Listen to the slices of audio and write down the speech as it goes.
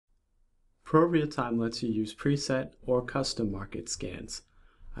ProRealTime lets you use preset or custom market scans.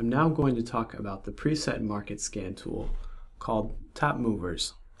 I'm now going to talk about the preset market scan tool called Top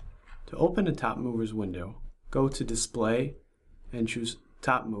Movers. To open a Top Movers window, go to Display and choose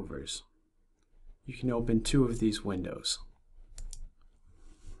Top Movers. You can open two of these windows.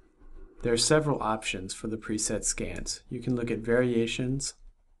 There are several options for the preset scans. You can look at variations,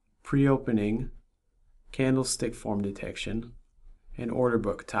 pre-opening, candlestick form detection, and order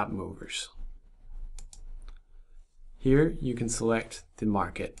book top movers. Here you can select the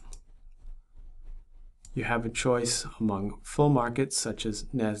market. You have a choice among full markets such as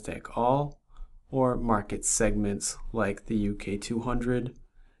NASDAQ All or market segments like the UK 200,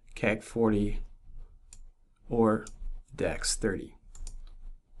 CAC 40, or DAX 30.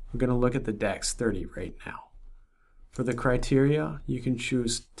 We're going to look at the DAX 30 right now. For the criteria, you can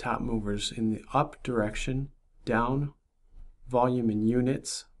choose top movers in the up direction, down, volume in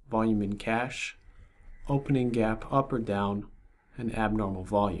units, volume in cash, opening gap up or down, and abnormal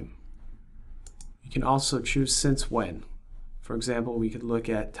volume. You can also choose since when. For example, we could look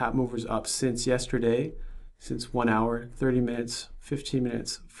at top movers up since yesterday, since 1 hour, 30 minutes, 15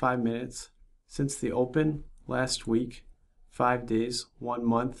 minutes, 5 minutes, since the open, last week, 5 days, 1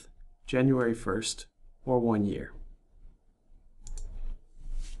 month, January 1st, or 1 year.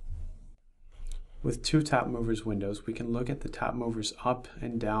 With two top movers windows, we can look at the top movers up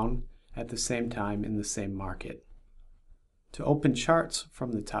and down at the same time in the same market. To open charts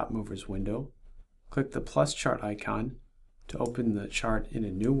from the top movers window, click the plus chart icon to open the chart in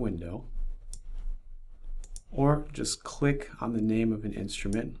a new window, or just click on the name of an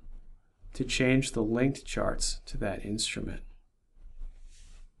instrument to change the linked charts to that instrument.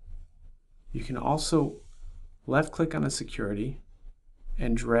 You can also left-click on a security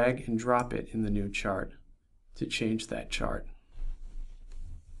and drag and drop it in the new chart to change that chart.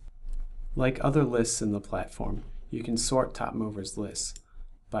 Like other lists in the platform, you can sort top movers lists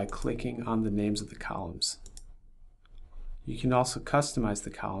by clicking on the names of the columns. You can also customize the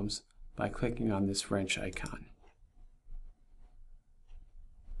columns by clicking on this wrench icon.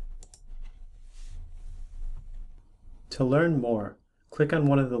 To learn more, click on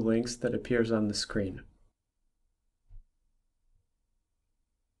one of the links that appears on the screen.